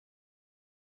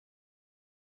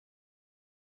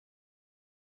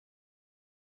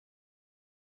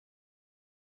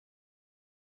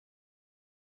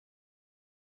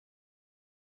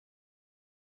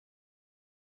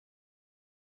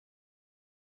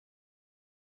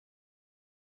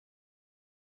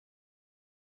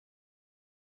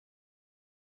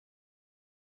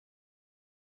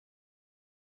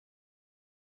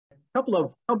couple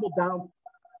of tumbled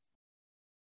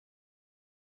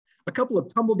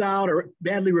down or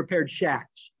badly repaired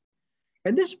shacks.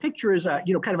 And this picture is a,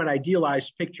 kind of an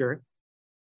idealized picture.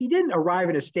 He didn't arrive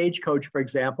in a stagecoach, for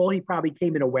example. He probably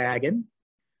came in a wagon.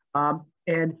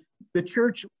 And the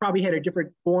church probably had a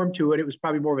different form to it. It was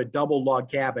probably more of a double log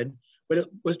cabin, but it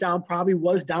was down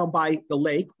by the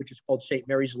lake, which is called St.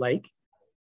 Mary's Lake.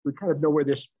 We kind of know where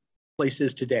this place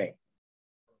is today.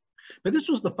 But this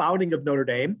was the founding of Notre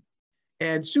Dame.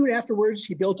 And soon afterwards,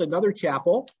 he built another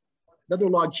chapel, another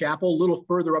log chapel, a little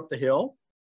further up the hill.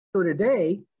 So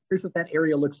today, here's what that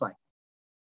area looks like.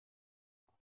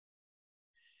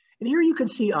 And here you can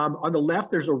see on the left,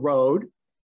 there's a road.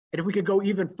 And if we could go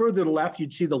even further to the left,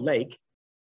 you'd see the lake.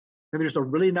 And there's a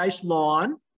really nice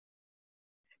lawn.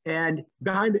 And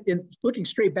looking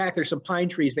straight back, there's some pine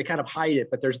trees. They kind of hide it,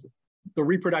 but there's the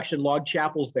reproduction log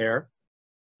chapels there.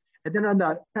 And then on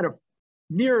the kind of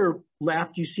near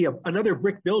left, you see another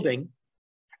brick building,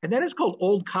 and that is called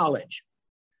Old College.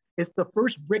 It's the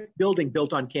first brick building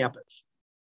built on campus.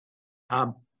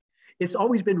 It's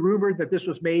always been rumored that this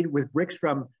was made with bricks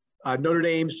from Notre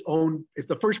Dame's own, it's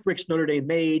the first bricks Notre Dame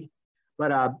made,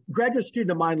 but a graduate student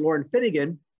of mine, Lauren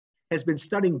Finnegan, has been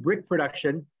studying brick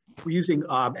production using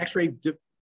X-ray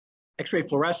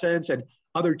fluorescence and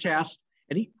other tests.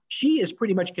 And she is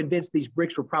pretty much convinced these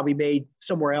bricks were probably made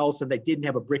somewhere else and they didn't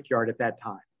have a brickyard at that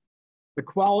time. The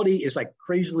quality is like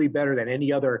crazily better than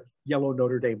any other yellow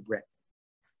Notre Dame brick.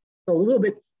 So a little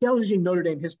bit challenging Notre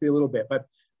Dame history a little bit, but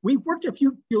we worked a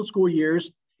few field school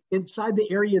years inside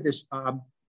the area of this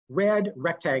red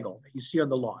rectangle that you see on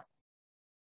the lawn.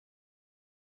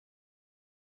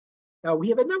 Now we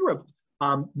have a number of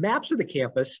maps of the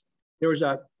campus. There was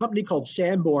a company called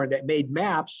Sanborn that made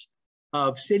maps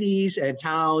of cities and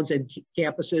towns and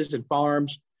campuses and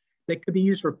farms that could be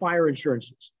used for fire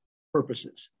insurance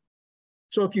purposes.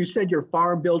 So if you said your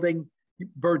farm building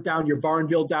burnt down, your barn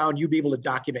built down, you'd be able to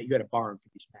document you had a barn for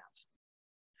these maps.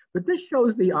 But this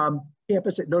shows the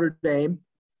campus at Notre Dame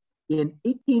in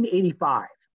 1885.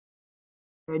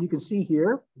 And you can see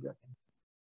here,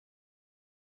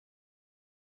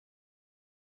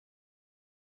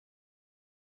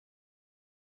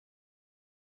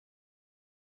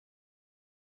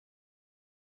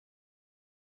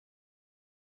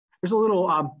 there's a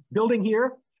little building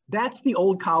here. That's the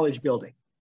old college building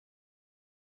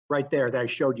right there that I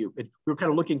showed you. We were kind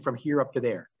of looking from here up to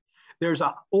there. There's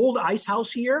an old ice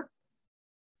house here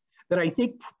that I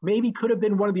think maybe could have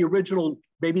been one of the original,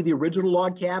 maybe the original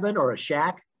log cabin or a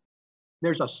shack.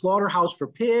 There's a slaughterhouse for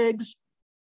pigs.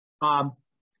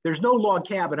 There's no log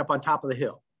cabin up on top of the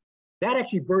hill. That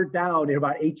actually burned down in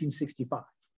about 1865.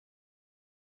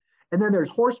 And then there's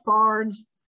horse barns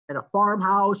and a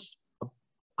farmhouse,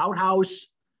 outhouse,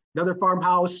 another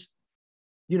farmhouse,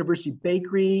 University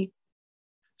Bakery,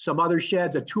 some other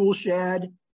sheds, a tool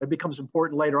shed that becomes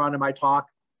important later on in my talk.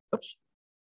 Oops.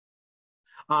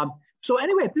 So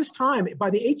anyway, at this time, by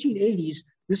the 1880s,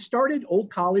 this started Old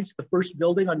College, the first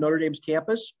building on Notre Dame's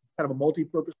campus, kind of a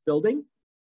multi-purpose building.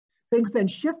 Things then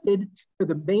shifted to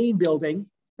the main building,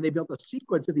 and they built a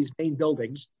sequence of these main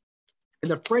buildings. And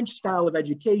the French style of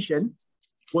education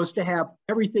was to have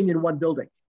everything in one building.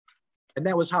 And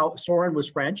that was how Sorin was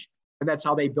French, and that's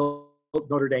how they built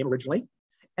Notre Dame originally.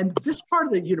 And this part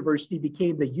of the university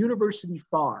became the university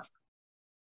farm.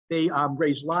 They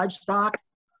raised livestock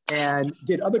and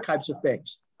did other types of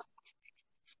things.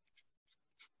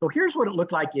 So here's what it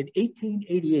looked like in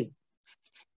 1888.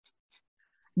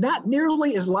 Not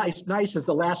nearly as nice as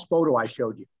the last photo I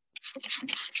showed you.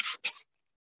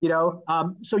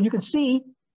 So you can see,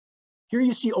 here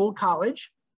you see Old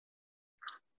College.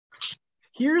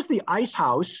 Here's the ice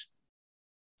house,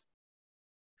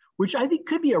 which I think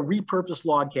could be a repurposed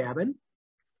log cabin.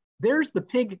 There's the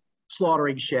pig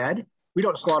slaughtering shed. We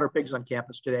don't slaughter pigs on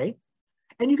campus today.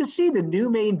 And you can see the new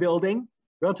main building,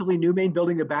 relatively new main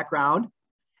building in the background,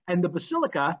 and the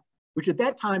basilica, which at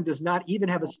that time does not even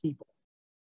have a steeple.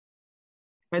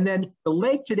 And then the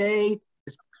lake today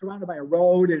is surrounded by a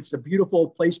road, and it's a beautiful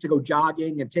place to go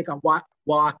jogging and take a walk.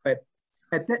 But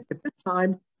at this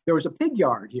time, there was a pig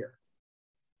yard here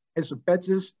and some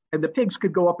fences, and the pigs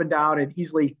could go up and down and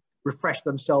easily refresh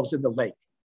themselves in the lake.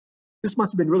 This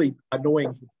must have been really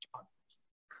annoying for the joggers.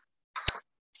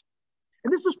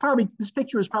 And this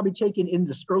picture was probably taken in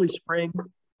this early spring.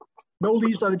 No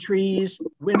leaves on the trees,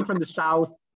 wind from the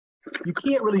south. You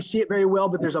can't really see it very well,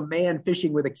 but there's a man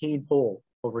fishing with a cane pole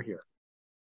over here.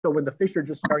 So when the fish are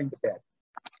just starting to bed.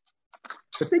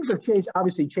 But things have changed,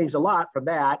 obviously changed a lot from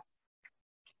that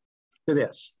to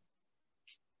this.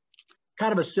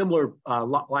 Kind of a similar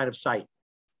line of sight.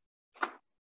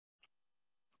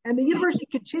 And the university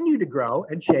continued to grow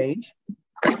and change.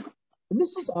 And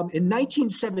this was in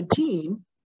 1917,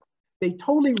 they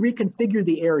totally reconfigured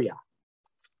the area.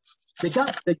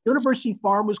 The university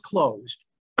farm was closed,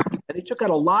 and they took out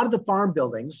a lot of the farm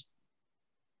buildings,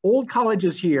 old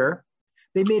colleges here.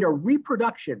 They made a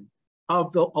reproduction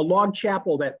of a log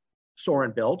chapel that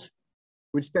Soren built,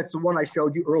 which that's the one I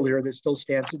showed you earlier that still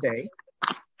stands today.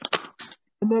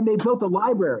 And then they built a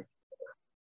library,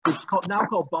 which is now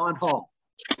called Bond Hall,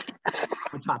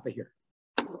 on top of here.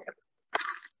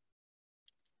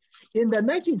 In the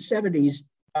 1970s,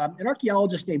 an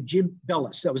archaeologist named Jim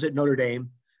Bellis, that was at Notre Dame,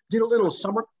 did a little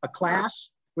summer class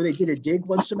where they did a dig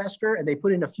one semester, and they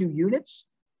put in a few units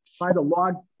by the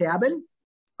log cabin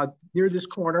near this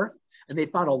corner, and they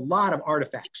found a lot of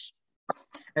artifacts.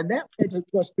 And that led to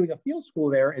us doing a field school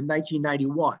there in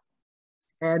 1991.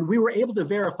 And we were able to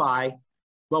verify,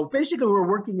 well, basically we were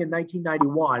working in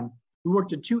 1991, we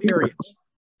worked in two areas.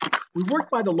 We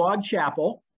worked by the log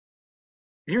chapel.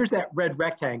 Here's that red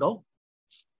rectangle.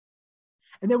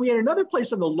 And then we had another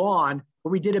place on the lawn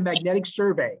where we did a magnetic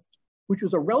survey, which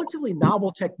was a relatively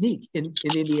novel technique in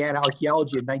Indiana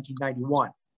archaeology in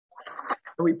 1991.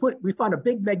 And we found a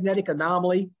big magnetic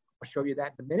anomaly. I'll show you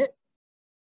that in a minute.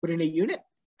 Put in a unit.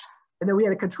 And then we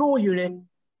had a control unit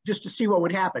just to see what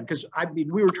would happen. Because I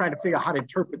mean, we were trying to figure out how to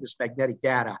interpret this magnetic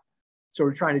data. So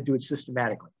we're trying to do it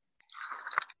systematically.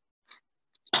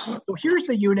 So here's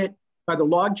the unit by the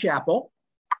log chapel.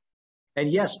 And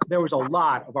yes, there was a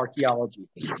lot of archaeology.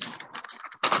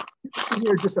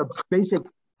 Here's just a basic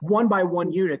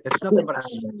 1-by-1 unit that's nothing but a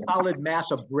solid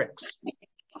mass of bricks.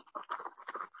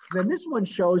 Then this one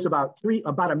shows about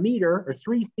a meter or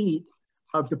 3 feet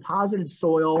of deposited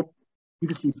soil. You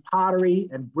can see pottery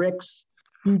and bricks,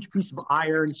 huge piece of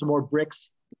iron, some more bricks.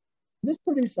 This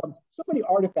produced so many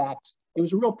artifacts. It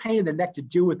was a real pain in the neck to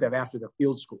do with them after the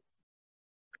field school.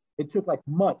 It took like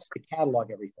months to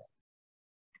catalog everything.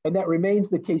 And that remains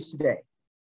the case today.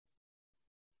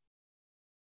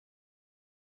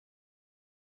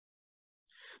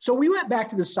 So we went back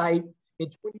to the site in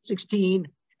 2016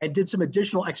 and did some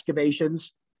additional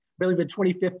excavations, really in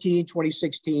 2015,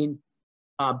 2016,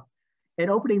 and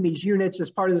opening these units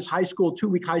as part of this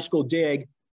 2-week high school dig.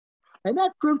 And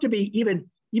that proved to be, even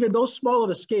though small of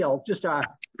a scale, just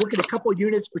working a couple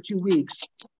units for 2 weeks,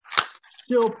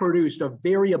 still produced a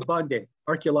very abundant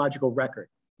archaeological record.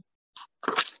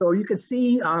 So you can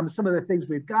see some of the things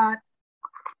we've got.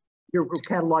 Here we're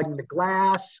cataloging the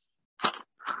glass.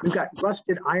 We've got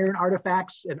rusted iron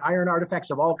artifacts and iron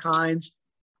artifacts of all kinds.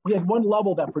 We had one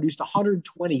level that produced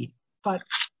 120 cut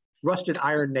rusted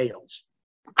iron nails,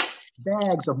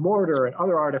 bags of mortar and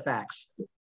other artifacts.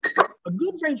 A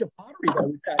good range of pottery though.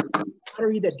 We've got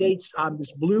pottery that dates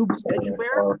this blue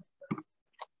edgeware,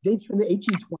 dates from the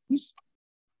 1820s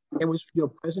and was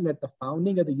present at the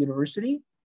founding of the university.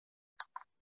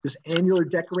 This annular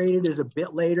decorated is a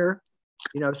bit later,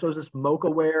 so is this mocha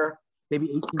ware, maybe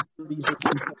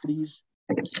 1830s,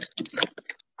 1840s.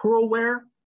 Pearlware,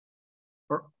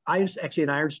 or actually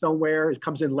an ironstone ware, it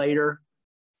comes in later.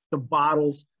 Some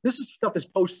bottles. This is stuff that's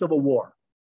post-Civil War.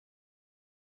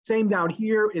 Same down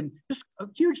here in just a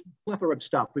huge plethora of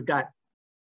stuff. We've got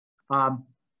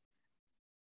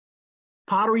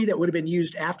pottery that would have been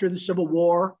used after the Civil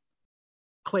War,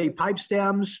 clay pipe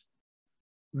stems,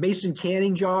 mason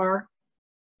canning jar.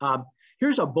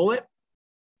 Here's a bullet,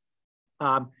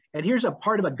 and here's a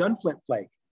part of a gunflint flake.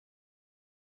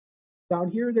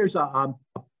 Down here, there's a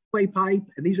clay pipe,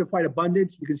 and these are quite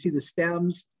abundant. You can see the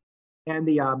stems and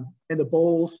the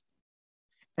bowls,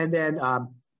 and then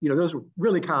those are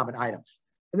really common items.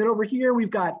 And then over here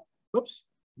we've got,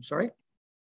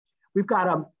 we've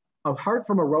got a heart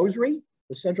from a rosary,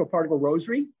 the central part of a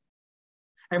rosary.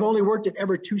 I've only worked at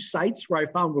ever 2 sites where I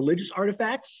found religious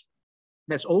artifacts.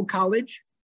 That's Old College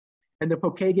and the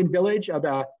Pokagon village of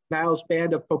the Niles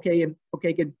band of Pokagon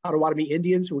Potawatomi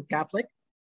Indians who were Catholic.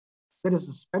 Then a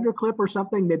suspender clip or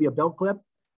something, maybe a belt clip.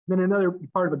 Then another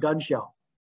part of a gun shell.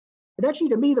 And actually,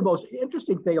 to me, the most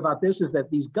interesting thing about this is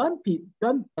that these gun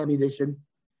ammunition,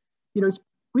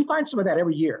 we find some of that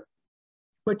every year.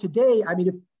 But today, I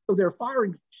mean, they're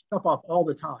firing stuff off all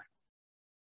the time.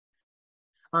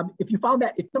 If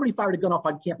somebody fired a gun off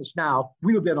on campus now,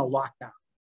 we would have been on lockdown.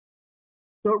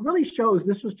 So it really shows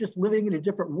this was just living in a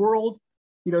different world.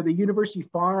 The university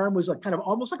farm was kind of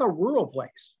almost like a rural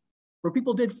place where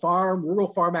people did rural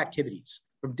farm activities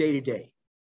from day to day.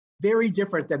 Very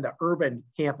different than the urban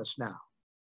campus now.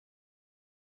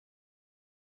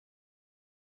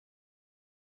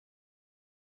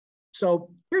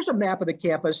 So here's a map of the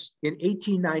campus in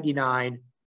 1899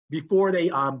 before they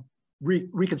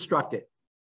reconstructed.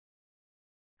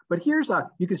 But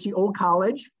you can see Old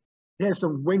College. It has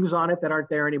some wings on it that aren't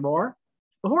there anymore.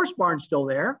 The horse barn's still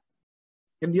there,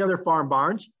 and the other farm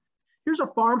barns. Here's a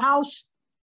farmhouse,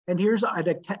 and here's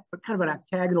kind of an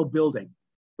octagonal building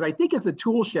that I think is the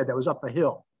tool shed that was up the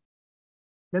hill.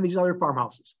 Then these other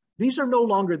farmhouses. These are no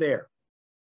longer there.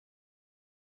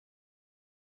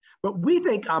 But we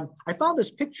think, I found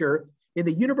this picture in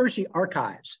the university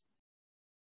archives,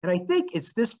 and I think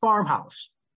it's this farmhouse.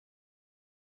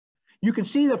 You can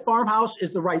see the farmhouse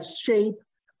is the right shape.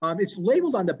 It's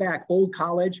labeled on the back, Old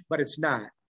College, but it's not.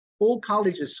 Old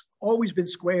College has always been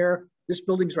square. This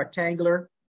building's rectangular.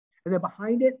 And then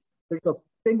behind it, there's a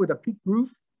thing with a peaked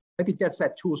roof. I think that's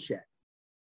that tool shed.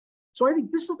 So I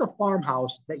think this is the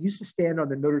farmhouse that used to stand on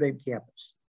the Notre Dame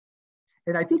campus.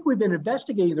 And I think we've been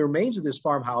investigating the remains of this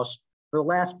farmhouse for the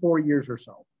last 4 years or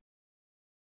so.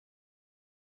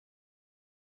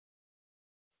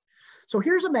 So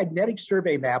here's a magnetic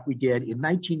survey map we did in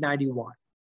 1991.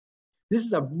 This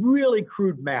is a really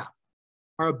crude map.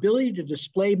 Our ability to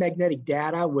display magnetic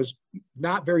data was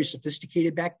not very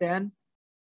sophisticated back then.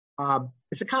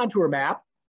 It's a contour map.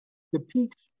 The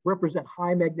peaks represent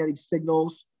high magnetic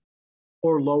signals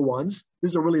or low ones.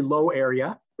 This is a really low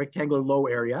area, rectangular low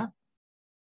area.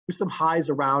 There's some highs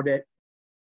around it.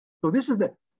 So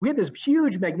we had this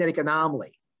huge magnetic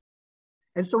anomaly.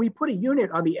 And so we put a unit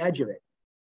on the edge of it.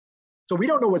 So we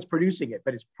don't know what's producing it,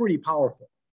 but it's pretty powerful.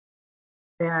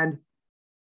 And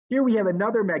here we have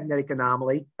another magnetic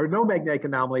anomaly, or no magnetic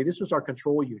anomaly. This was our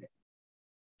control unit.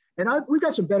 And we've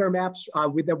got some better maps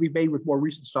that we've made with more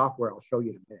recent software. I'll show you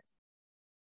in a minute.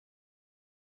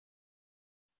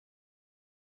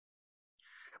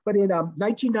 But in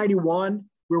 1991,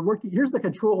 we're working, here's the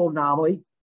control anomaly.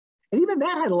 And even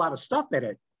that had a lot of stuff in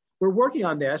it. We're working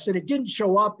on this, and it didn't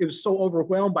show up. It was so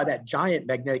overwhelmed by that giant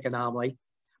magnetic anomaly.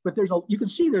 But you can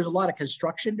see there's a lot of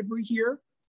construction debris here.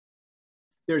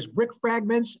 There's brick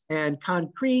fragments and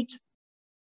concrete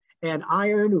and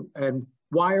iron and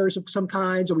wires of some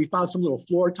kinds, and we found some little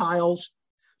floor tiles.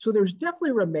 So there's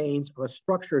definitely remains of a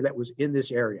structure that was in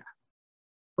this area,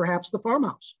 perhaps the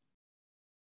farmhouse.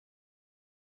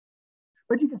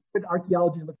 But you can see what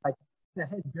archaeology looked like. The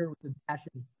head here was in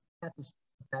fashion, in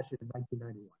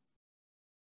 1991.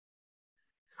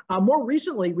 More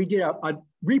recently, we did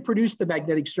reproduced the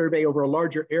magnetic survey over a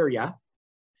larger area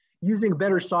using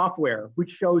better software, which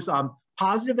shows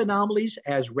positive anomalies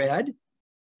as red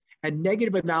and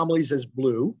negative anomalies as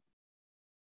blue.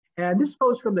 And this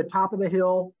goes from the top of the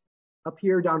hill up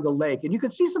here down to the lake. And you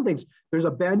can see some things. There's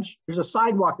a bench, there's a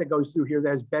sidewalk that goes through here that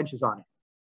has benches on it.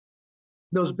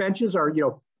 Those benches are,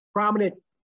 prominent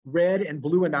red and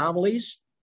blue anomalies.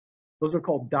 Those are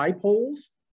called dipoles.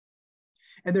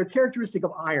 And they're characteristic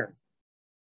of iron.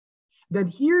 Then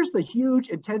here's the huge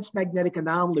intense magnetic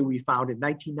anomaly we found in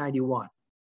 1991.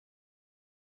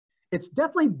 It's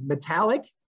definitely metallic,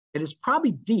 and it's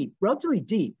probably deep, relatively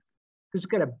deep, because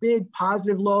it's got a big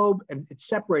positive lobe and it's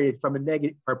separated from a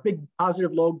negative, or big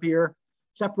positive lobe here,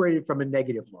 separated from a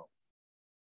negative lobe.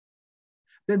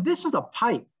 Then this is a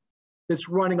pipe that's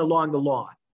running along the lawn.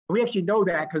 And we actually know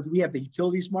that because we have the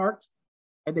utilities marked,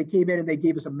 and they came in and they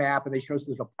gave us a map and they showed us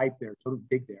there's a pipe there, so it's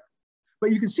big there.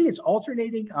 But you can see it's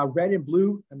alternating red and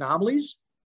blue anomalies.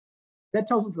 That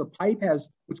tells us the pipe has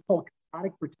what's called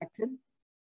cathodic protection.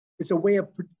 It's a way of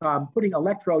putting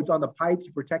electrodes on the pipe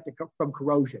to protect it from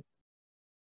corrosion.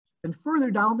 And further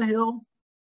down the hill,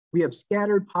 we have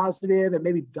scattered positive and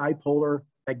maybe dipolar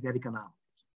magnetic anomalies.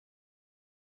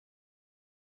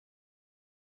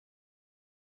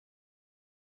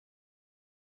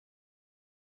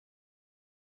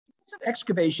 Some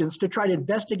excavations to try to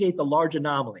investigate the large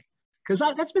anomaly, because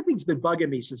that's been things been bugging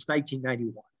me since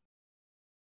 1991.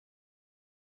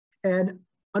 And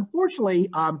unfortunately,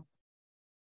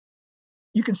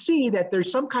 you can see that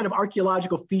there's some kind of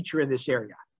archaeological feature in this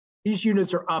area. These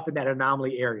units are up in that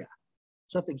anomaly area.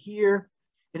 Something here,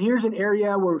 and here's an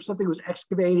area where something was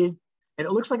excavated, and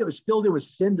it looks like it was filled in with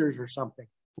cinders or something,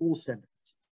 pool cinders.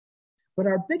 But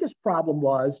our biggest problem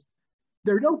was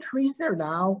there are no trees there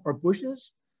now or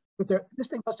bushes, but this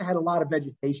thing must have had a lot of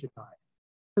vegetation on it,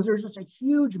 because there's just a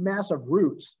huge mass of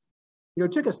roots.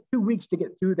 It took us 2 weeks to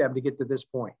get through them to get to this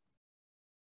point.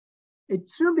 It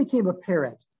soon became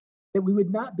apparent that we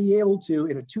would not be able to,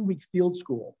 in a 2-week field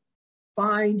school,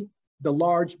 find the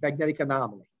large magnetic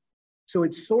anomaly. So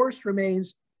its source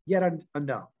remains yet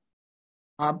unknown.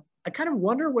 I kind of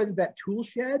wonder whether that tool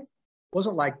shed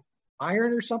wasn't like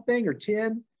iron or something, or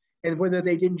tin, and whether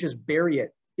they didn't just bury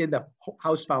it in the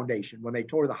house foundation when they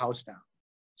tore the house down.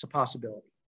 It's a possibility,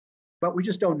 but we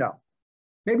just don't know.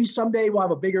 Maybe someday we'll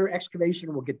have a bigger excavation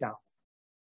and we'll get down.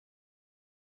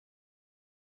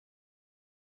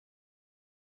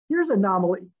 here's an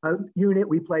anomaly, a unit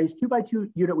we placed, 2x2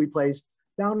 unit we placed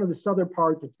down in the southern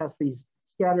part to test these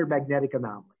scattered magnetic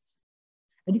anomalies.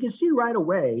 And you can see right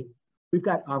away, we've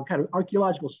got kind of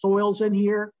archaeological soils in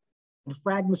here and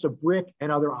fragments of brick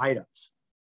and other items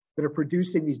that are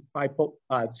producing these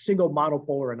single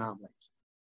monopolar anomalies.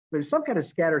 There's some kind of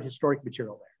scattered historic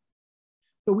material there.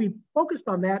 So we focused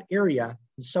on that area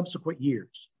in subsequent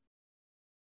years.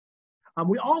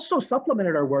 We also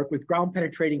supplemented our work with ground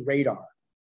penetrating radar.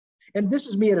 And this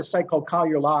is me at a site called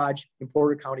Collier Lodge in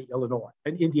Porter County, Illinois,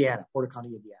 in Indiana, Porter County,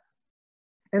 Indiana.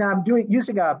 And I'm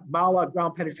using a MALA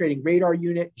ground penetrating radar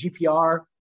unit, GPR.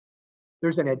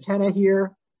 There's an antenna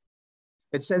here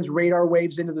that sends radar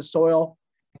waves into the soil,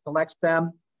 collects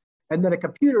them, and then a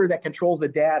computer that controls the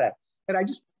data. And I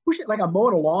just push it like I'm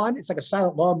mowing a lawn. It's like a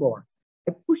silent lawnmower.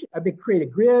 I push it, I create a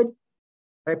grid, and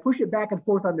I push it back and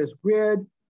forth on this grid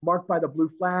marked by the blue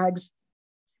flags.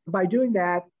 And by doing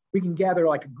that, we can gather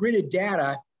like gridded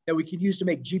data that we can use to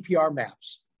make GPR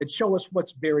maps that show us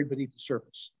what's buried beneath the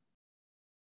surface.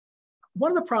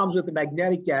 One of the problems with the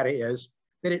magnetic data is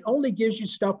that it only gives you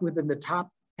stuff within the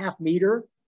top half meter,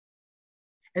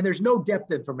 and there's no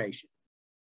depth information.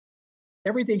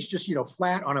 Everything's just,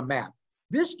 flat on a map.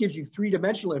 This gives you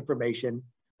three-dimensional information,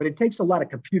 but it takes a lot of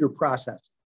computer processing.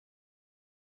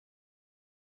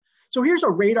 So here's a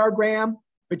radargram.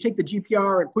 I take the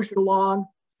GPR and push it along.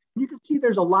 You can see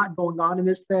there's a lot going on in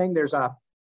this thing. There's a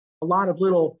lot of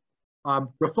little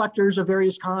reflectors of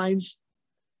various kinds.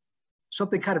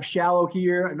 Something kind of shallow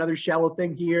here, another shallow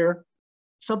thing here,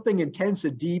 something intense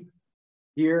and deep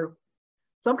here,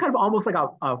 some kind of almost like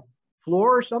a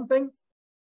floor or something,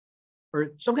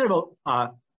 or some kind of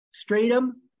a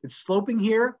stratum that's sloping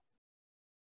here.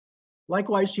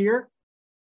 Likewise here.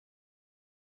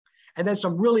 And then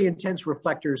some really intense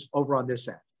reflectors over on this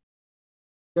end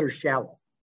that are shallow.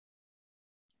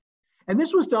 And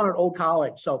this was done at Old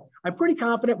College. So I'm pretty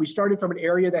confident we started from an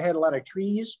area that had a lot of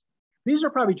trees. These are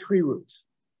probably tree roots.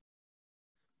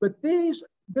 But this,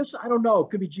 I don't know, it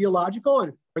could be geological,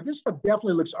 but this stuff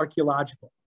definitely looks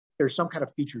archaeological. There's some kind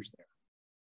of features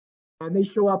there. And they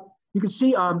show up, you can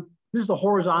see this is the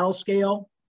horizontal scale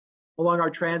along our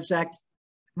transect.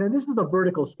 And then this is the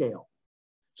vertical scale.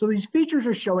 So these features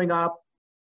are showing up.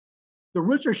 The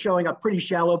roots are showing up pretty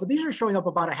shallow, but these are showing up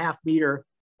about a half meter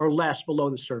or less below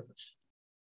the surface.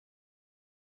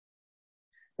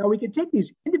 Now we can take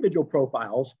these individual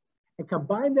profiles and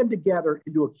combine them together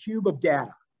into a cube of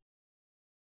data.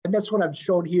 And that's what I've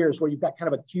shown here is where you've got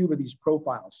kind of a cube of these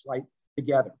profiles like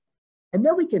together. And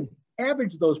then we can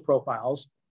average those profiles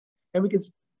and we can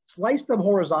slice them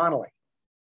horizontally.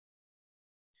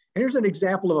 And here's an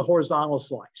example of a horizontal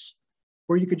slice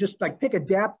where you could just like pick a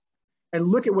depth and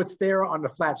look at what's there on the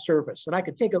flat surface. And I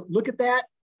could take a look at that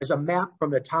as a map from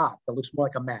the top that looks more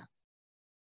like a map.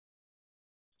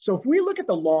 So if we look at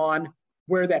the lawn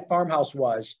where that farmhouse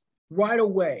was, right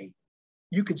away,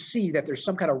 you could see that there's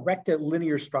some kind of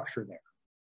rectilinear structure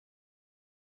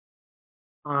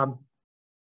there.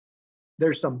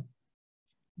 There's some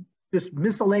just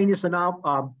miscellaneous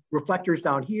reflectors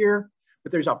down here,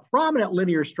 but there's a prominent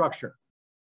linear structure.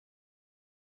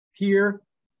 Here,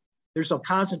 there's some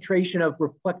concentration of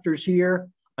reflectors here,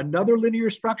 another linear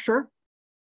structure.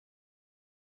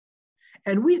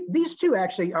 And these two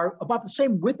actually are about the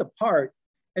same width apart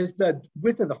as the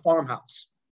width of the farmhouse.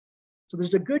 So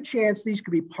there's a good chance these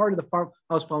could be part of the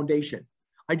farmhouse foundation.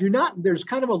 I do not, there's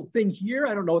kind of a thing here,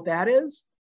 I don't know what that is.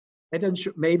 That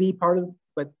doesn't, maybe part of,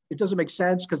 but it doesn't make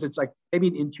sense because it's like maybe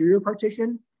an interior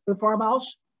partition of the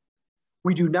farmhouse.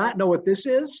 We do not know what this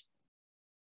is.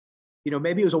 You know,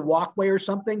 maybe it was a walkway or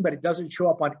something, but it doesn't show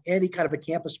up on any kind of a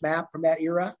campus map from that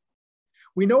era.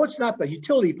 We know it's not the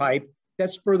utility pipe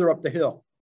that's further up the hill.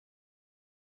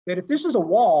 That if this is a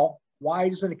wall, why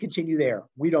doesn't it continue there?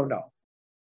 We don't know.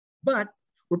 But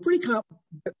we're pretty confident.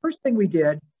 The first thing we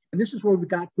did, and this is where we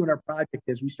got to in our project,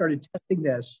 is we started testing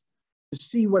this to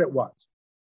see what it was.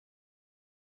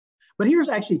 But here's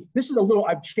actually, this is a little,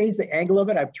 I've changed the angle of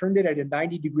it. I've turned it at a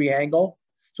 90-degree angle.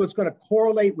 So it's going to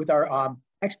correlate with our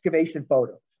excavation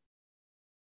photos.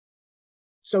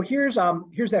 So here's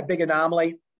that big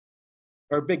anomaly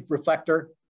or big reflector.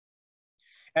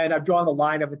 And I've drawn the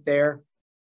line of it there.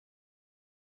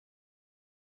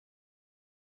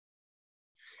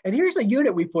 And here's a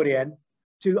unit we put in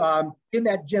to in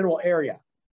that general area.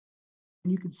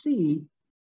 And you can see,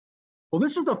 well,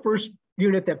 this is the first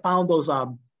unit that found those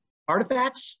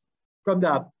artifacts from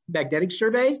the magnetic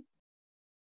survey.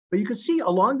 But you can see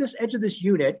along this edge of this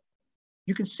unit,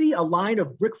 you can see a line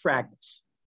of brick fragments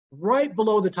right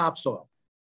below the topsoil.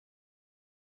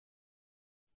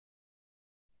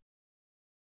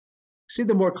 See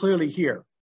them more clearly here.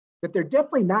 that they're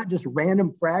definitely not just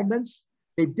random fragments.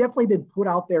 They've definitely been put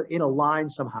out there in a line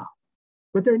somehow.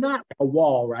 But they're not a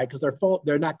wall, right? Because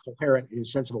they're not coherent in the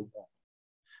sense of a wall.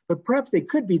 But perhaps they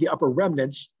could be the upper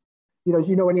remnants. You know, as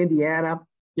you know, in Indiana,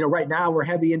 you know, right now we're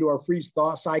heavy into our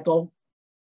freeze-thaw cycle.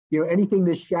 You know, anything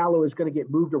this shallow is going to get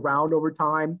moved around over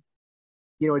time.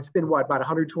 You know, it's been what, about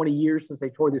 120 years since they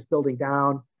tore this building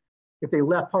down. If they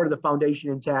left part of the foundation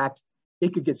intact,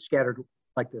 it could get scattered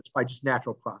like this by just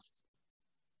natural process.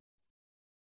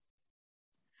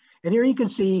 And here you can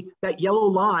see that yellow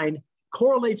line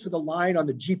correlates with a line on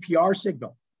the GPR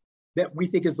signal that we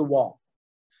think is the wall.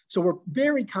 So we're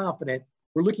very confident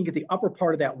we're looking at the upper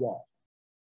part of that wall.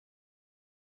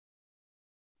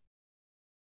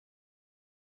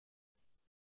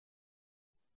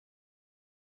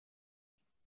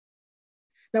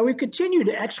 Now we've continued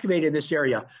to excavate in this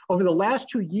area. Over the last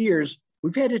 2 years,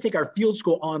 we've had to take our field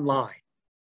school online.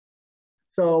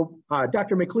 So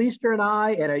Dr. McLeister and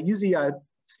I, and usually a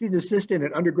student assistant,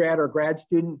 an undergrad or grad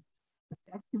student,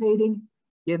 excavating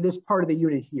in this part of the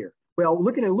unit here. Well,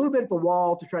 looking a little bit at the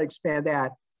wall to try to expand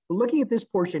that, but looking at this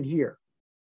portion here.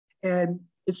 And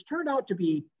it's turned out to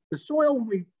be the soil when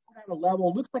we put on a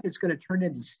level looks like it's going to turn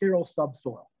into sterile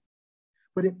subsoil,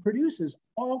 but it produces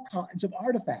all kinds of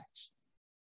artifacts.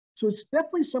 So it's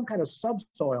definitely some kind of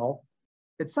subsoil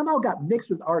that somehow got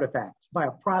mixed with artifacts by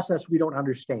a process we don't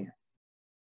understand.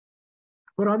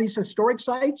 But on these historic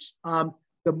sites,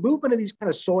 the movement of these kind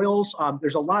of soils,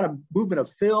 there's a lot of movement of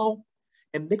fill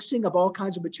and mixing of all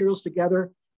kinds of materials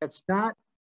together. That's not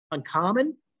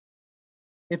uncommon.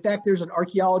 In fact, there's an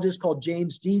archaeologist called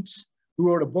James Dietz who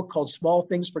wrote a book called Small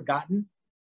Things Forgotten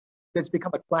that's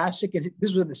become a classic. And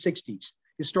this was in the 60s,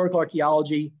 historical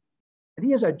archaeology. And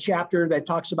he has a chapter that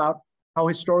talks about how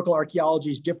historical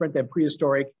archaeology is different than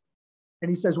prehistoric. And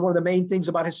he says one of the main things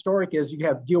about historic is you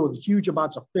have deal with huge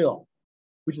amounts of fill,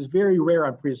 which is very rare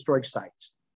on prehistoric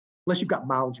sites, unless you've got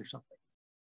mounds or something.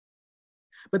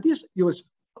 But this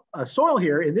soil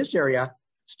here in this area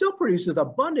still produces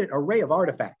abundant array of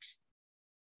artifacts.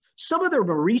 Some of them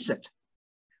are recent.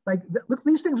 Like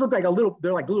these things look like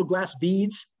they're like little glass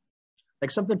beads,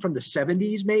 like something from the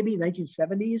 70s, maybe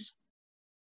 1970s.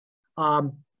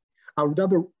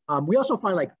 We also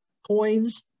find like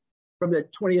coins from the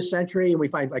 20th century, and we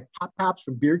find like pop tops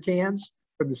from beer cans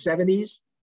from the 70s,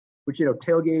 which, you know,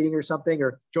 tailgating or something,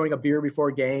 or enjoying a beer before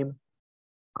a game.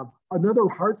 Another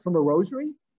heart from a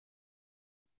rosary.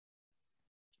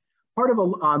 Part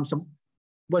of some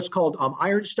what's called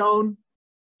ironstone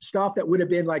stuff that would have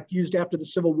been like used after the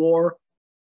Civil War.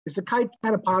 It's the kind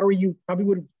of pottery you probably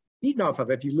would have eaten off of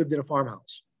if you lived in a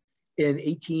farmhouse in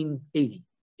 1880,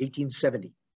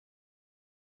 1870.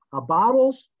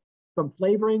 Bottles from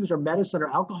flavorings or medicine or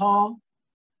alcohol,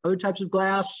 other types of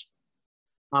glass.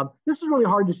 This is really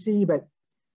hard to see, but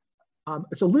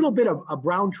it's a little bit of a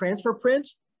brown transfer print.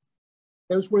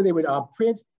 That was where they would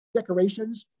print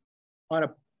decorations on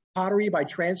a pottery by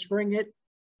transferring it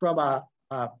from a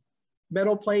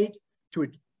metal plate to a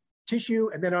tissue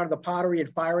and then onto the pottery and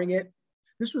firing it.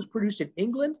 This was produced in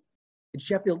England, in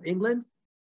Sheffield, England,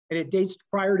 and it dates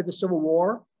prior to the Civil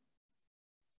War.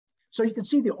 So you can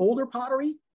see the older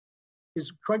pottery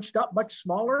is crunched up much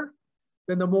smaller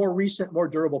than the more recent, more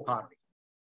durable pottery.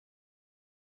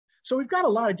 So we've got a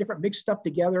lot of different mixed stuff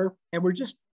together, and we're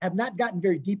just have not gotten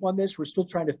very deep on this. We're still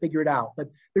trying to figure it out, but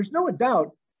there's no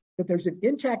doubt that there's an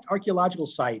intact archaeological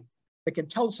site that can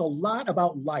tell us a lot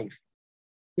about life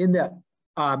in the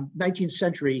 19th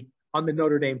century on the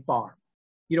Notre Dame farm.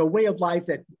 You know, way of life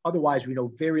that otherwise we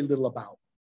know very little about.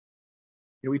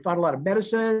 You know, we found a lot of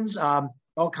medicines,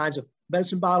 all kinds of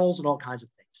medicine bottles and all kinds of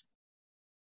things.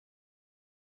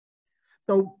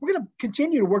 So we're going to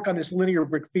continue to work on this linear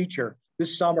brick feature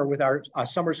this summer with our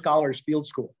Summer Scholars Field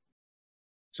School.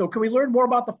 So can we learn more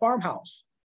about the farmhouse,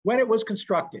 when it was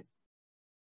constructed?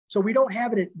 So we don't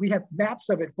have it, we have maps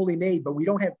of it fully made, but we've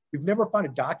never found a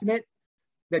document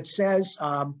that says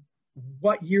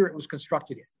what year it was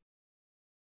constructed in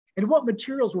and what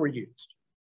materials were used.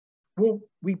 Well,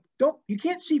 you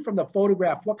can't see from the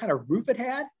photograph what kind of roof it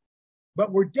had,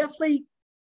 but we're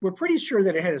pretty sure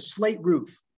that it had a slate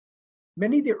roof.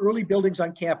 Many of the early buildings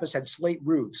on campus had slate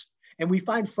roofs, and we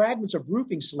find fragments of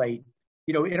roofing slate,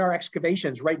 you know, in our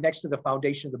excavations right next to the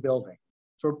foundation of the building.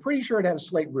 So we're pretty sure it had a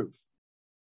slate roof.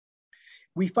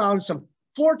 We found some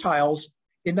floor tiles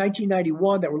in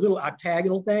 1991 that were little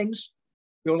octagonal things.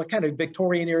 They were like kind of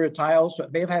Victorian era tiles, so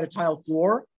it may have had a tile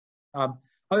floor. Other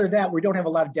than that, we don't have a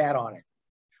lot of data on it.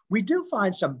 We do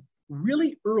find some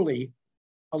really early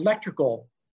electrical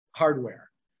hardware,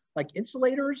 like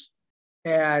insulators,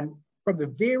 and from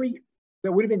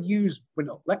that would have been used when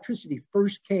electricity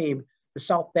first came the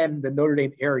South Bend, the Notre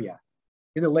Dame area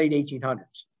in the late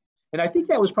 1800s. And I think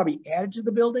that was probably added to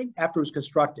the building after it was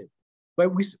constructed.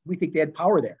 But we think they had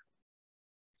power there.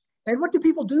 And what do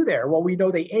people do there? Well, we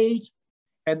know they ate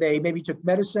and they maybe took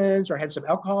medicines or had some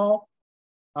alcohol,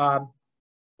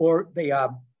 or they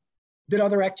did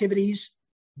other activities,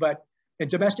 and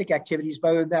domestic activities,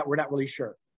 but other than that, we're not really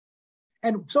sure.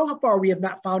 And so far, we have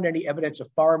not found any evidence of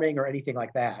farming or anything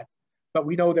like that, but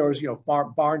we know there was,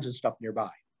 barns and stuff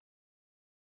nearby.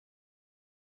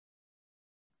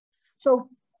 So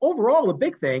overall, the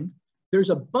big thing, there's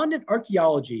abundant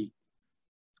archaeology,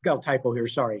 got a typo here,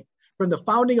 sorry, from the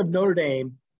founding of Notre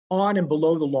Dame on and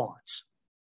below the lawns.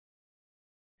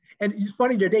 And it's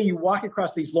funny, today you walk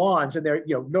across these lawns and they're,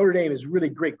 Notre Dame is really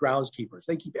great groundskeepers.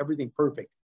 They keep everything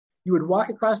perfect. You would walk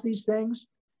across these things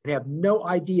and have no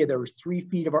idea there was 3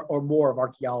 feet or more of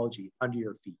archaeology under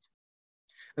your feet,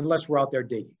 unless we're out there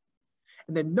digging.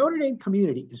 And the Notre Dame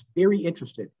community is very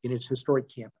interested in its historic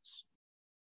campus.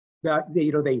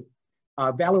 They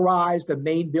valorize the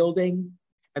main building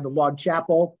and the log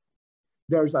chapel.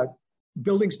 There's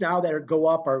buildings now that go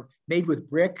up are made with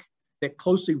brick that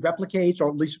closely replicates, or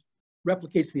at least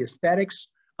replicates, the aesthetics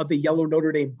of the yellow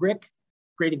Notre Dame brick,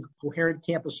 creating a coherent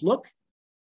campus look.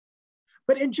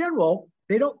 But in general,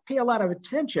 they don't pay a lot of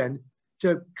attention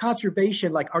to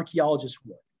conservation like archaeologists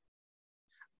would.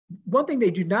 One thing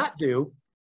they do not do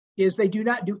is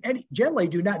generally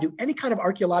do not do any kind of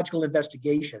archaeological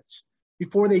investigations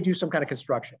before they do some kind of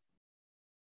construction.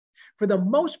 For the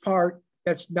most part,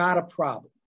 that's not a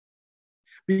problem,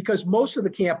 because most of the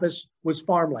campus was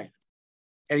farmland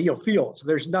and fields.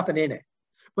 There's nothing in it.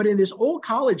 But in this old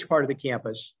college part of the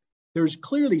campus, there's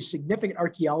clearly significant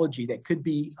archaeology that could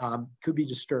be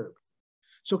disturbed.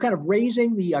 So kind of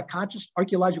raising the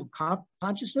archaeological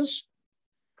consciousness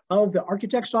of the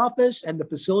architect's office and the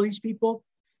facilities people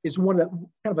is one of the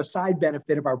kind of a side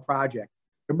benefit of our project.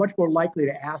 They're much more likely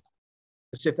to ask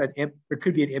as if there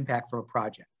could be an impact from a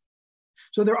project.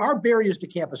 So there are barriers to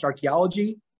campus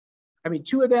archaeology. I mean,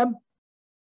 2 of them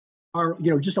are,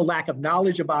 just a lack of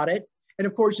knowledge about it. And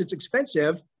of course, it's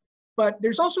expensive, but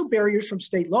there's also barriers from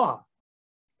state law,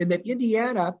 in that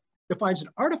Indiana defines an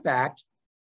artifact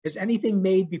as anything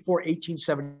made before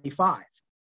 1875.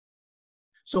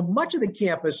 So much of the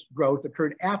campus growth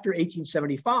occurred after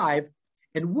 1875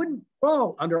 and wouldn't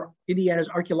fall under Indiana's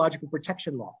archaeological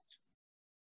protection laws.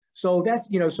 So that's,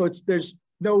 there's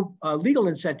no legal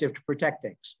incentive to protect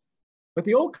things. But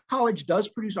the old college does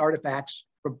produce artifacts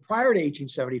from prior to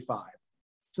 1875.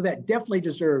 So that definitely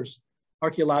deserves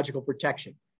archaeological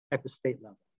protection at the state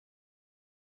level.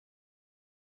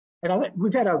 And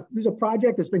this is a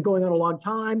project that's been going on a long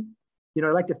time. I'd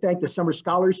like to thank the Summer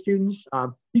Scholars students,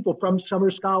 people from Summer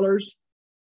Scholars,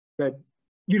 the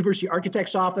University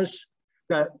Architect's Office,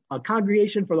 the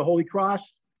Congregation for the Holy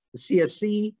Cross, the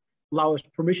CSC, allow us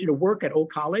permission to work at Old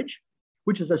College,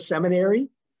 which is a seminary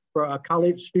for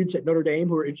college students at Notre Dame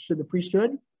who are interested in the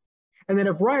priesthood, and then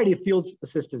a variety of field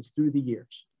assistants through the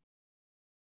years.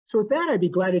 So with that, I'd be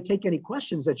glad to take any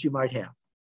questions that you might have.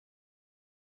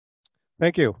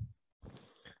 Thank you.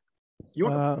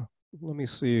 Let me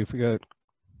see if we got,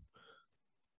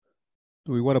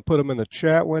 do we want to put them in the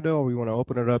chat window, or we want to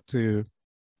open it up to?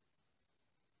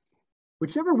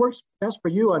 Whichever works best for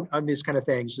you on these kind of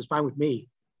things is fine with me.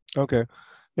 Okay.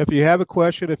 If you have a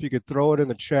question, if you could throw it in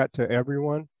the chat to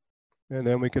everyone, and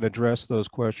then we can address those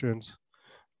questions.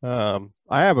 I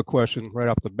have a question right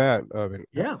off the bat. I mean,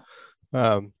 yeah.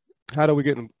 How do we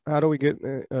get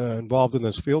involved in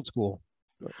this field school?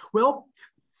 Well,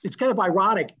 it's kind of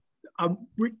ironic.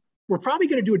 We're probably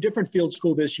going to do a different field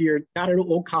school this year, not at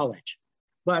Old College.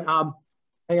 But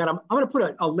hang on, I'm going to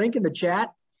put a link in the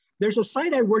chat. There's a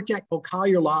site I worked at called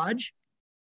Collier Lodge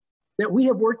that we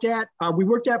have worked at. We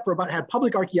worked at had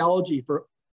public archaeology for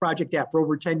project at for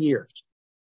over 10 years.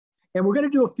 And we're going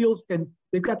to do a field, and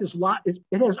they've got this lot, it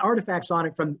has artifacts on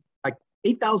it from like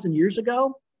 8,000 years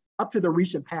ago up to the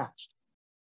recent past.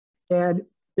 And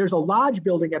there's a lodge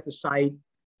building at the site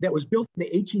that was built in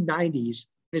the 1890s,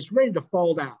 and it's ready to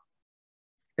fall down.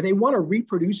 And they want to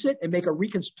reproduce it and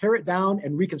tear it down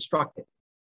and reconstruct it.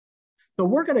 So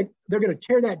they're going to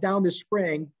tear that down this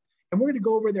spring, and we're going to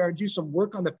go over there and do some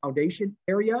work on the foundation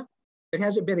area that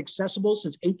hasn't been accessible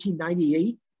since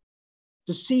 1898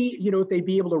 to see, if they'd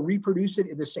be able to reproduce it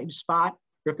in the same spot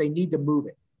or if they need to move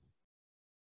it.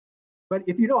 But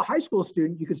if you know a high school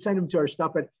student, you could send them to our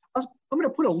stuff. But I'm going to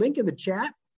put a link in the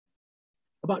chat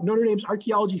about Notre Dame's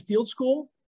Archaeology Field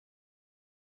School.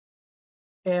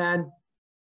 And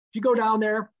if you go down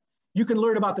there, you can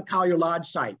learn about the Collier Lodge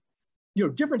site.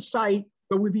 Different site,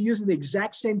 but we'd be using the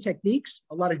exact same techniques,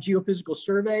 a lot of geophysical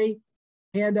survey,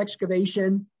 hand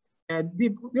excavation. And the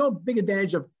big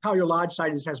advantage of Collier Lodge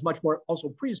site is it has much more also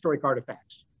prehistoric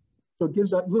artifacts. So it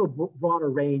gives a little broader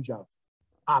range of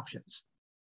options.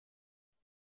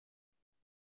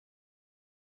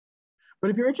 But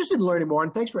if you're interested in learning more,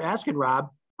 and thanks for asking, Rob,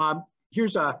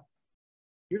 here's a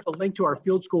link to our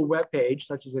field school webpage,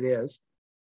 such as it is.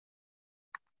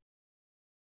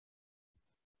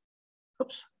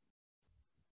 Oops.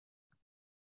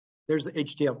 There's the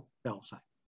HTML site.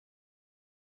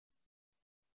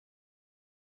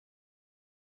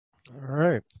 All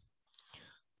right.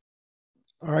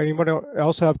 All right, anyone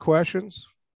else have questions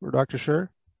for Dr. Schurr?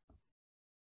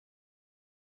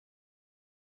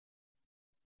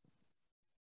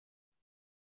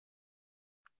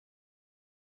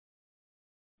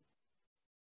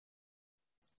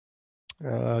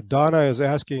 Donna is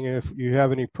asking if you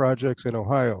have any projects in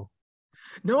Ohio.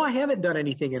 No, I haven't done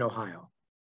anything in Ohio.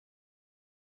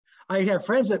 I have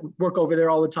friends that work over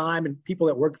there all the time and people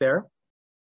that work there.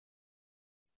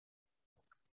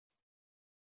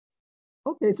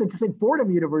 Okay, it's interesting. Fordham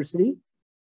University.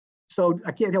 So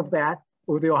I can't help that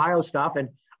with the Ohio stuff. And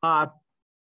I'm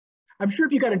sure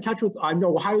if you got in touch with, I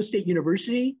know Ohio State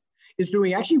University is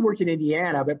doing actually work in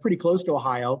Indiana, but pretty close to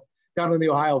Ohio, down in the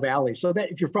Ohio Valley. So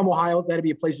that if you're from Ohio, that'd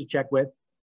be a place to check with.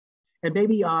 And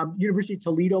maybe University of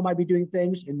Toledo might be doing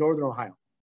things in Northern Ohio.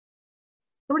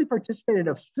 Somebody participated in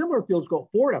a similar field school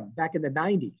at Fordham back in the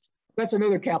 90s. That's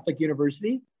another Catholic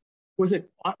university. Was it,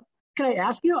 can I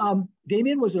ask you,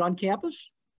 Damien, was it on campus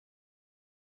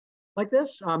like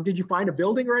this? Did you find a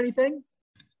building or anything?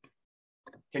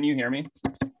 Can you hear me?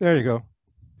 There you go.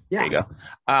 Yeah. There you go.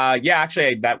 Yeah,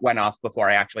 actually, that went off before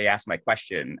I actually asked my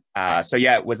question. So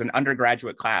yeah, it was an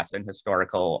undergraduate class in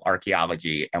historical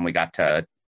archaeology, and we got to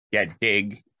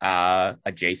dig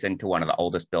adjacent to one of the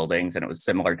oldest buildings, and it was a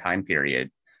similar time period.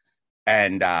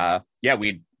 And it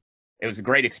was a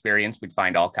great experience. We'd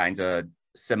find all kinds of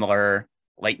similar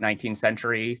late 19th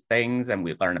century things, and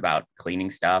we'd learn about cleaning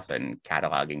stuff and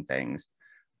cataloging things.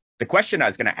 The question I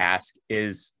was going to ask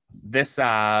is this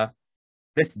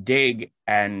dig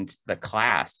and the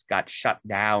class got shut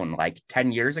down like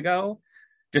 10 years ago,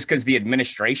 just because the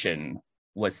administration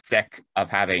was sick of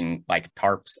having like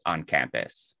tarps on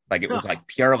campus. Like it was like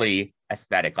purely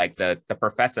aesthetic. Like the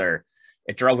professor,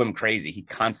 it drove him crazy. He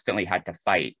constantly had to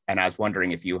fight. And I was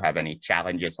wondering if you have any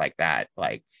challenges like that,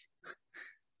 like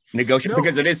negotiate,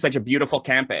 because it is such a beautiful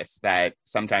campus that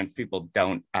sometimes people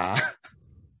don't,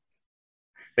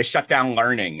 they shut down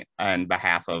learning on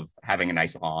behalf of having a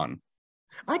nice lawn.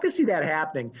 I could see that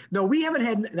happening. No, we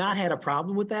haven't not had a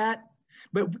problem with that.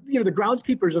 But the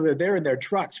groundskeepers are there in their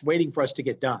trucks waiting for us to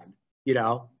get done.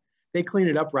 They clean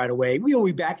it up right away.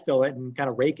 We backfill it and kind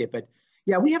of rake it. But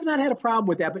yeah, we have not had a problem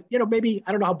with that. But maybe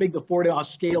I don't know how big the Fordham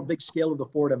big scale of the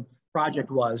Fordham project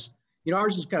was.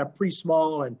 Ours is kind of pretty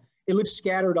small and it looks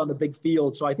scattered on the big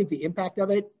field. So I think the impact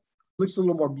of it looks a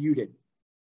little more muted.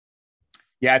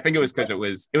 Yeah, I think it was because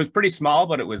it was pretty small,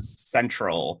 but it was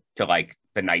central to like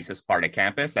the nicest part of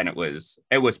campus, and it was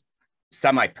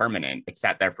semi-permanent. It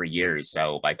sat there for years,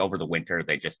 so like over the winter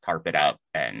they just tarp it up,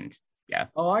 and yeah.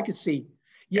 Oh, I could see.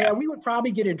 Yeah, we would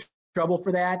probably get in trouble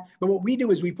for that. But what we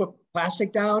do is we put black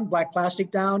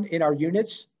plastic down in our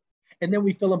units, and then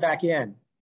we fill them back in,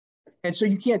 and so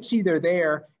you can't see they're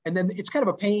there. And then it's kind of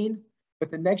a pain. But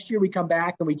the next year we come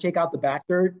back and we take out the back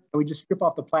dirt and we just strip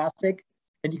off the plastic.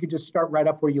 And you could just start right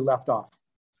up where you left off.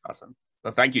 Awesome.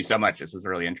 Well, thank you so much. This was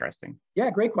really interesting. Yeah,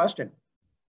 great question.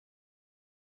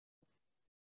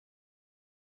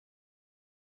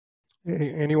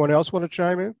 Anyone else want to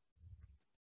chime in?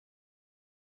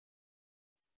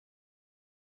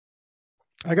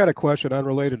 I got a question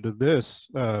unrelated to this.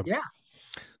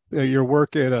 Your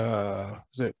work at,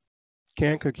 is it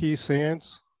Kankakee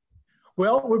Sands?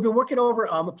 Well, we've been working over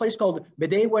a place called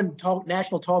Midewin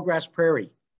National Tallgrass Prairie.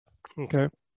 Okay.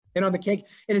 And on the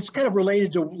and it's kind of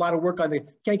related to a lot of work on the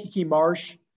Kankakee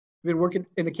Marsh. We've been working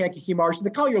in the Kankakee Marsh. And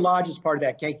the Collier Lodge is part of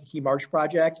that Kankakee Marsh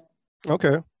project.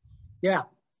 Okay. Yeah.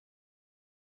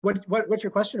 What's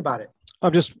your question about it?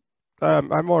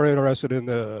 I'm more interested in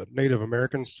the Native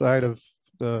American side of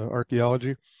the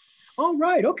archaeology. Oh,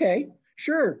 right. Okay.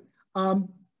 Sure.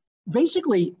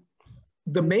 Basically,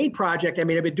 the main project, I've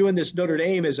been doing this Notre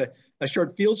Dame as a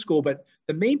short field school, but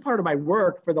the main part of my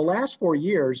work for the last 4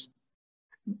 years,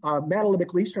 Madeline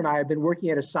McLeister and I have been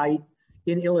working at a site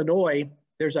in Illinois.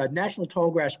 There's a national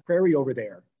tallgrass prairie over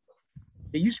there.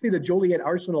 It used to be the Joliet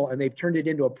Arsenal, and they've turned it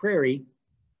into a prairie.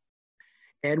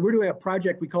 And we're doing a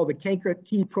project we call the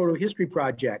Kankakee Proto-History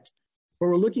Project, where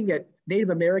we're looking at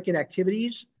Native American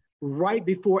activities right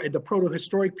before the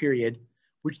proto-historic period,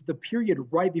 which is the period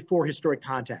right before historic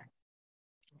contact.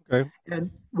 Okay. And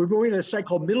we're going to a site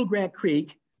called Middle Grant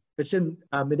Creek that's in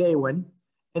Medewan.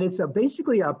 And it's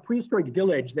basically a prehistoric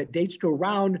village that dates to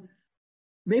around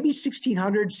maybe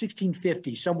 1600,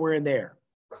 1650, somewhere in there.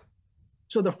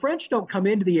 So the French don't come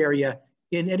into the area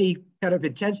in any kind of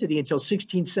intensity until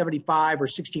 1675 or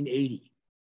 1680.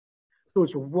 So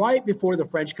it's right before the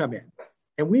French come in.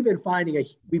 And we've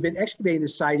been excavating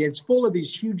this site, and it's full of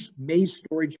these huge maize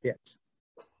storage pits,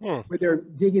 where they're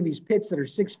digging these pits that are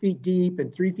 6 feet deep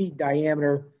and 3 feet in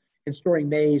diameter and storing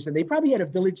maize. And they probably had a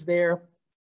village there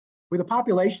with a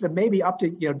population of maybe up to,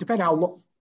 depending on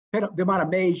the amount of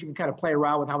maize, you can kind of play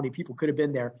around with how many people could have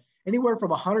been there, anywhere from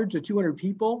 100 to 200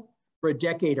 people for a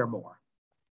decade or more.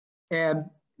 And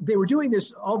they were doing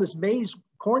all this maize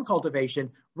corn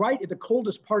cultivation right at the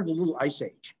coldest part of the Little Ice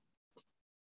Age.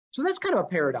 So that's kind of a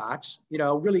paradox,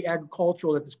 really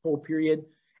agricultural at this cold period.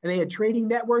 And they had trading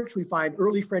networks. We find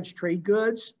early French trade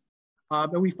goods,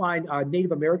 and we find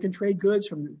Native American trade goods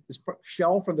from this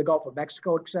shell from the Gulf of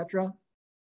Mexico, et cetera.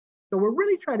 So we're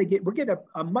really trying to get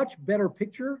a much better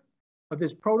picture of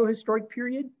this proto-historic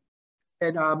period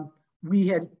than we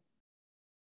had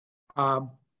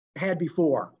had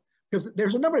before. Because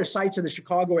there's a number of sites in the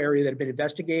Chicago area that have been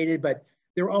investigated, but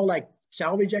they're all like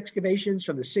salvage excavations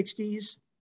from the 60s.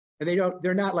 And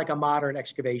they're not like a modern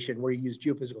excavation where you use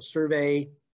geophysical survey,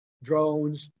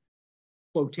 drones,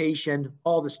 flotation,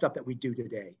 all the stuff that we do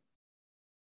today.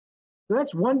 So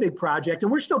that's one big project,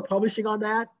 and we're still publishing on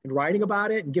that and writing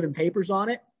about it and giving papers on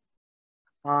it.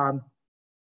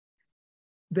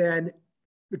 Then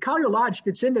the Collier Lodge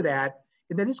fits into that,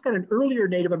 and then it's got an earlier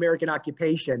Native American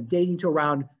occupation dating to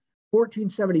around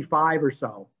 1475 or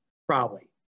so, probably.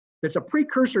 That's a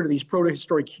precursor to these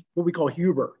protohistoric, what we call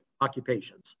Huber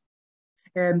occupations.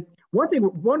 And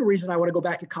one reason I want to go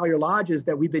back to Collier Lodge is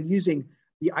that we've been using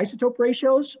the isotope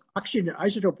ratios, oxygen and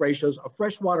isotope ratios of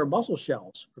freshwater mussel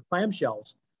shells or clam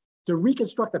shells to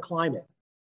reconstruct the climate.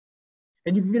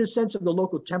 And you can get a sense of the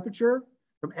local temperature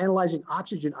from analyzing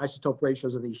oxygen isotope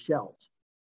ratios of these shells.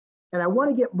 And I want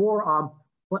to get more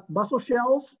mussel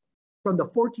shells from the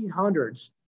 1400s,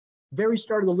 very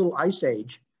start of the Little Ice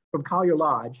Age from Collier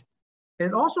Lodge. And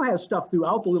it also has stuff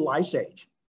throughout the Little Ice Age.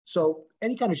 So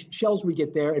any kind of shells we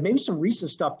get there, and maybe some recent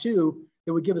stuff too,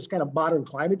 that would give us kind of modern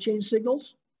climate change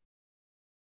signals.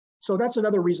 So that's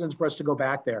another reason for us to go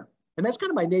back there. And that's kind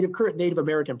of my current Native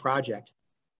American project.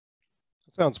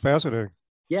 That sounds fascinating.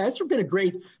 Yeah, it's been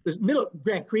the Middle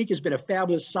Grant Creek has been a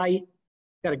fabulous site.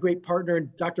 Got a great partner,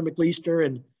 Dr. McLeister,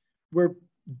 and we're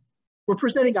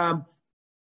presenting at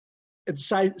the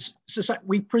site.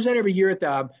 We present every year at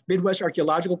the Midwest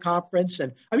Archaeological Conference,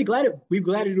 and we'd be glad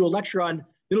to do a lecture on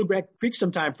Middle Grant Creek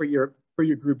sometime for your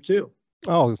group too.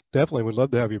 Oh, definitely. We'd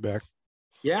love to have you back.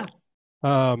 Yeah.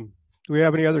 Do we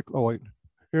have any other? Oh, wait.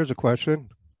 Here's a question.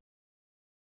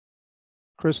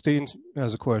 Christine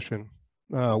has a question.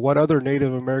 What other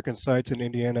Native American sites in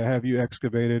Indiana have you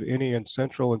excavated? Any in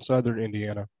central and southern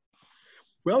Indiana?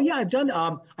 Well, yeah,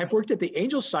 I've worked at the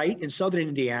Angel site in southern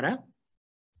Indiana.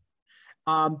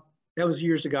 That was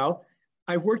years ago.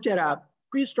 I've worked at a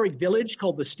prehistoric village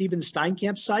called the Stephen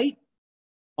Steinkamp site,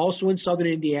 also in southern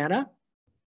Indiana.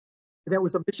 That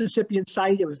was a Mississippian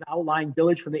site. It was an outlying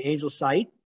village from the Angel site.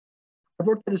 I've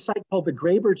worked at a site called the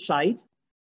Graybird site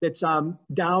that's down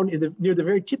near the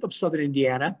very tip of southern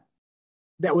Indiana.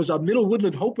 That was a Middle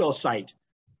Woodland Hopewell site.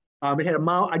 It had a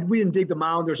mound. We didn't dig the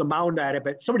mound. There's a mound at it,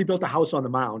 but somebody built a house on the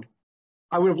mound.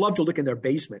 I would have loved to look in their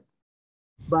basement.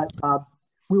 But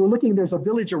we were looking, there's a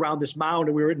village around this mound,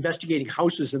 and we were investigating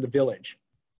houses in the village.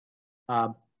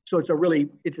 So it's a really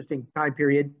interesting time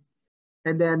period.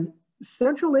 And then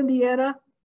central Indiana,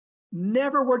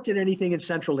 never worked at anything in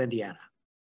central Indiana.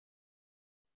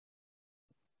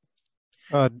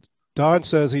 Don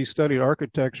says he studied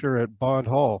architecture at Bond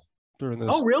Hall during this.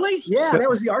 Oh, really? Yeah, that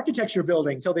was the architecture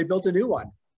building until they built a new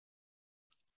one.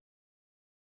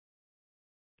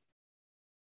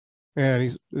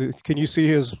 And can you see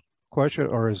his question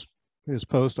or his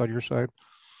post on your site?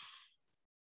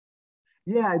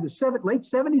 Yeah, in the late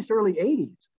 70s to early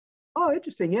 80s. Oh,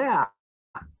 interesting. Yeah.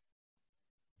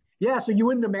 Yeah, so you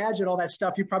wouldn't imagine all that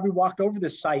stuff. You probably walked over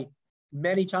this site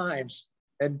many times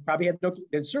and probably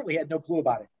certainly had no clue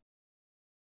about it.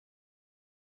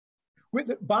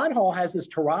 Bond Hall has this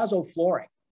terrazzo flooring,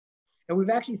 and we've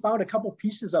actually found a couple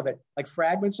pieces of it, like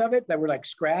fragments of it that were like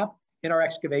scrap in our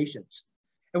excavations.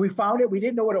 And we found it, we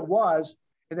didn't know what it was.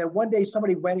 And then one day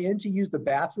somebody went in to use the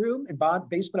bathroom in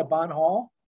basement of Bond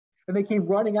Hall, and they came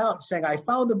running out saying, I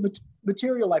found the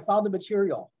material, I found the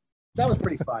material. That was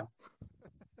pretty fun.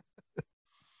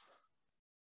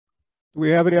 Do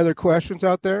we have any other questions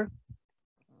out there?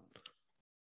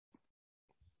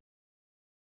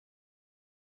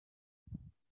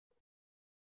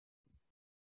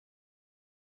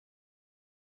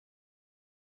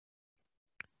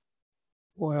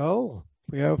 Well,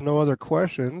 we have no other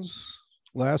questions.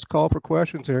 Last call for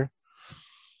questions here.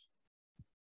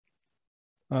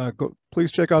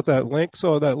 Please check out that link.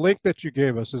 So that link that you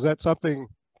gave us, is that something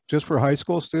just for high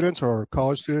school students or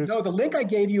college students? No, the link I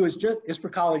gave you is for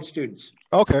college students.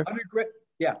 Okay.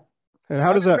 Yeah. And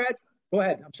how does that? Go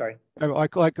ahead. I'm sorry.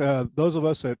 Like those of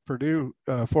us at Purdue,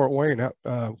 Fort Wayne,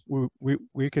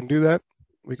 we can do that.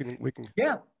 We can.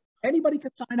 Yeah. Anybody can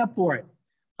sign up for it.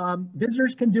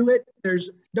 Visitors can do it.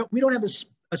 We don't have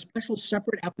a special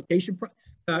separate application.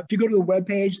 If you go to the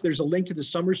webpage, there's a link to the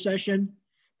summer session.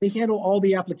 They handle all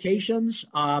the applications.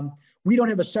 We don't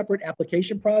have a separate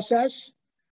application process.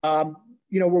 We're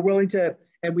willing to,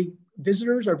 and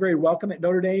visitors are very welcome at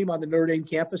Notre Dame on the Notre Dame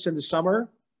campus in the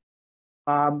summer.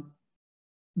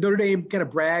 Notre Dame kind of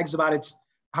brags about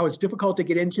how it's difficult to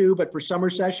get into, but for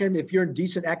summer session, if you're in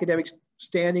decent academic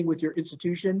standing with your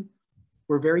institution,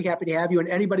 we're very happy to have you, and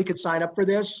anybody could sign up for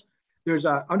this. There's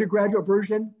an undergraduate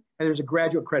version and there's a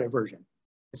graduate credit version.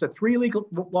 It's a 3-week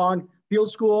long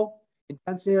field school,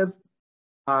 intensive,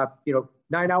 9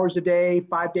 hours a day,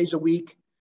 5 days a week.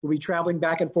 We'll be traveling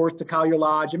back and forth to Collier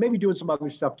Lodge and maybe doing some other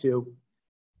stuff too.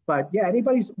 But yeah,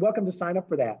 anybody's welcome to sign up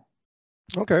for that.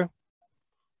 Okay.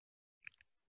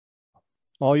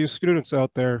 All you students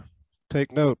out there,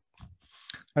 take note.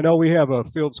 I know we have a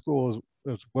field school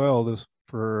as well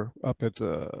for up at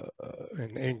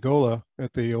in Angola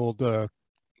at the old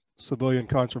Civilian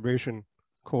Conservation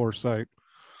Corps site.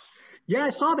 Yeah, I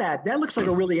saw that. That looks like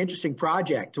a really interesting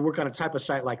project to work on a type of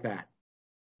site like that.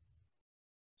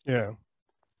 Yeah.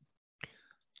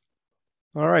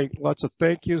 All right, lots of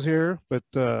thank yous here, but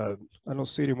I don't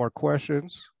see any more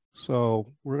questions. So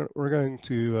we're going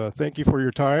to thank you for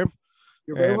your time.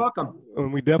 You're very welcome.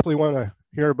 And we definitely want to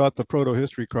hear about the Proto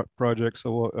History project.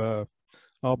 So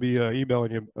I'll be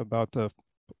emailing you about the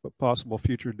possible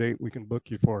future date we can book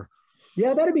you for.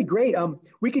 Yeah, that'd be great.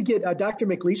 We could get Dr.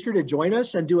 McLeister to join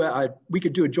us and we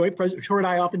could do a joint Her and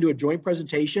I often do a joint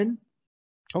presentation.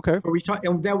 Okay. Where we talk,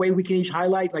 and that way we can each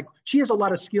highlight, like, she has a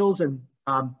lot of skills in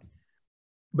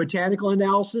botanical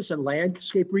analysis and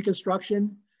landscape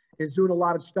reconstruction, is doing a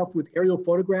lot of stuff with aerial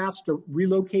photographs to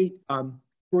relocate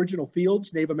original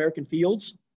fields, Native American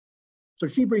fields. So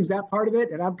she brings that part of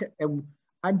it, and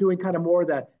I'm doing kind of more of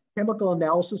the chemical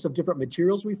analysis of different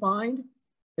materials we find.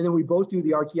 And then we both do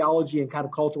the archaeology and kind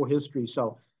of cultural history.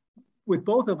 So with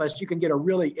both of us, you can get a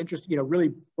really interesting,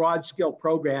 really broad scale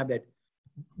program that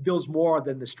builds more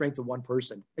than the strength of one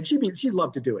person. And she'd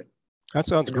love to do it. That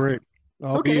sounds great.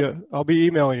 I'll be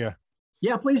emailing you.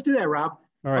 Yeah, please do that, Rob.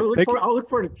 All right. I'll look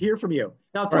forward to hear from you.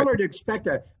 Now tell her to expect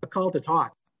a call to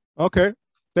talk. Okay.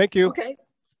 Thank you. Okay.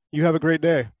 You have a great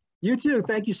day. You too.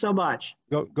 Thank you so much.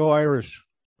 Go Irish.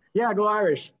 Yeah, go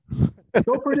Irish.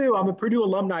 Go Purdue. I'm a Purdue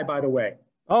alumni, by the way.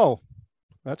 Oh,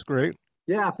 that's great.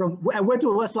 Yeah, I went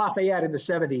to West Lafayette in the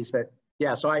 70s, but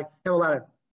yeah, so I have a lot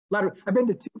of, I've been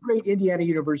to 2 great Indiana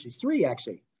universities, 3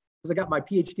 actually, because I got my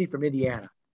PhD from Indiana.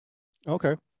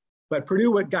 Okay. But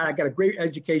Purdue, I got a great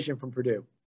education from Purdue.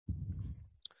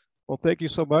 Well, thank you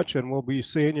so much, and we'll be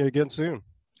seeing you again soon.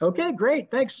 Okay, great.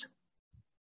 Thanks.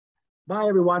 Bye,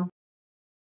 everyone.